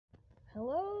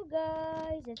Hello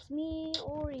guys, it's me,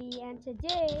 Ori, and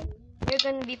today we're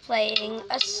gonna be playing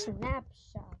a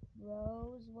snapshot,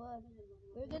 bros. What?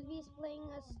 We're gonna be playing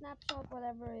a snapshot,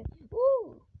 whatever.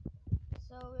 Woo!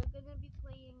 So we're gonna be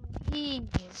playing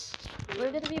these.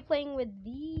 We're gonna be playing with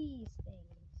these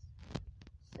things.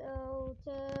 So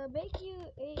to make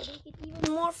it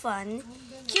even more fun,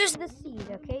 here's the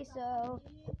seed. Okay, so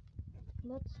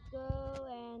let's go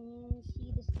and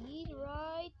see the seed,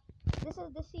 right? This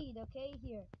is the seed, okay?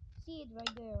 Here. Seed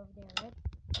right there, over there, right?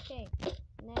 Okay.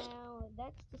 Now,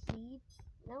 that's the seed.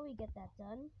 Now we get that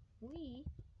done. We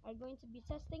are going to be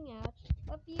testing out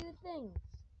a few things.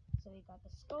 So we got the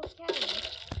skull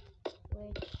catalyst,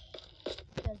 which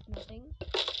does nothing.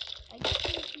 I guess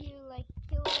if you, like,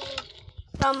 kill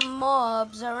some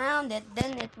mobs around it,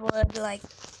 then it would, like,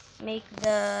 make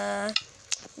the...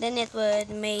 Then it would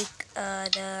make,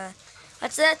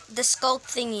 what's that? The sculpt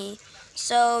thingy.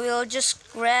 So we'll just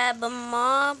grab a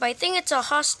mob. I think it's a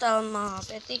hostile mob.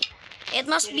 I think it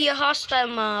must be a hostile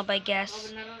mob, I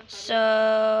guess.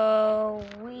 So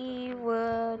we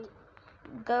would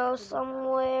go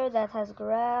somewhere that has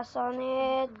grass on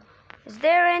it. Is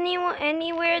there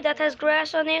anywhere that has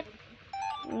grass on it?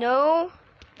 No?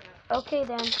 Okay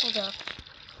then, hold up.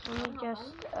 Let me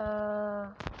just,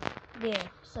 there.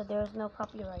 So there's no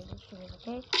copyright issues,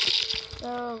 okay?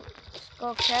 So,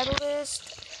 skull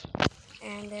catalyst,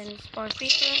 and then spawn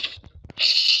creeper,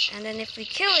 and then if we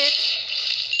kill it...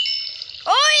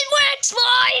 Oh, it works,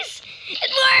 boys!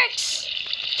 It works!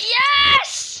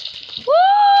 Yes!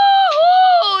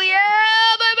 Woohoo!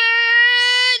 Yeah, baby!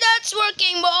 That's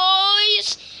working,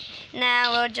 boys!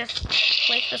 Now we'll just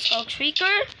place the skull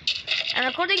shrieker, and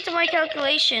according to my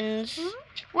calculations...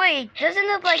 Wait, doesn't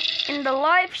it, like, in the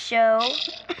live show,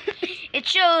 it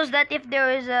shows that if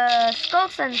there is a skull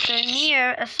sensor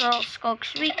near a skull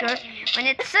shrieker, when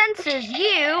it senses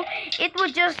you, it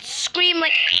would just scream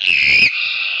like...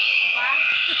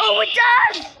 Oh, it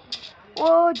does!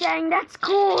 Whoa, dang, that's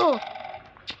cool!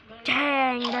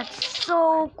 Dang, that's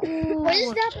so cool! What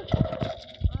is that?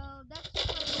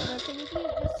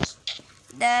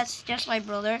 That's just my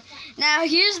brother. Now,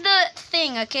 here's the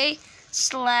thing, okay?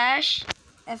 Slash...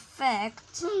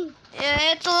 effect.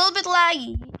 It's a little bit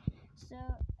laggy. So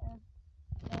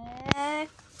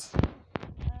effect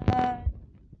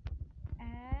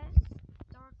as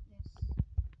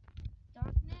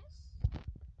darkness.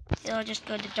 So I'll just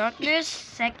go to darkness.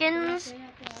 Seconds.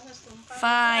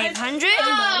 500.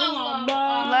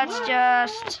 Let's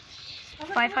just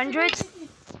 500.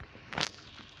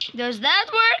 Does that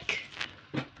work?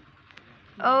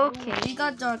 Okay, we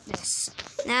got darkness.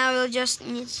 Now we'll just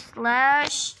need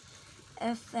slash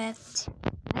effect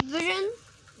night vision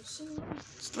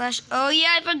slash... Oh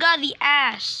yeah, I forgot the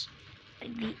AS.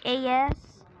 Like the AS.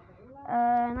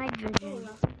 Night vision.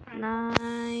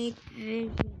 Night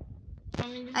vision.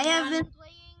 I have been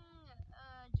playing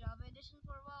Java Edition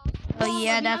for a while. Oh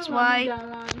yeah, that's why.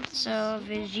 So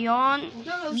Vision.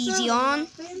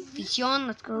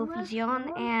 Let's go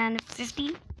Vision and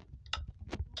 50.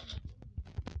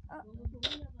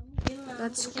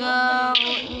 Let's go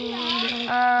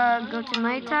and go to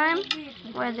nighttime.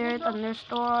 Weather,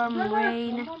 thunderstorm,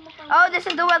 rain. Oh, this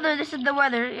is the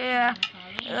weather. Yeah.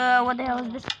 What the hell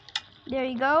is this? There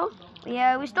you go.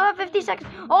 Yeah, we still have 50 seconds.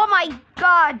 Oh my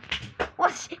god.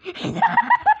 What's...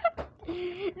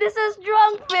 This is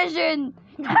drunk vision.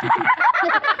 Oh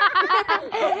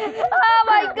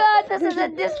my god, this is a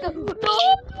disco.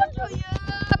 Oh yeah.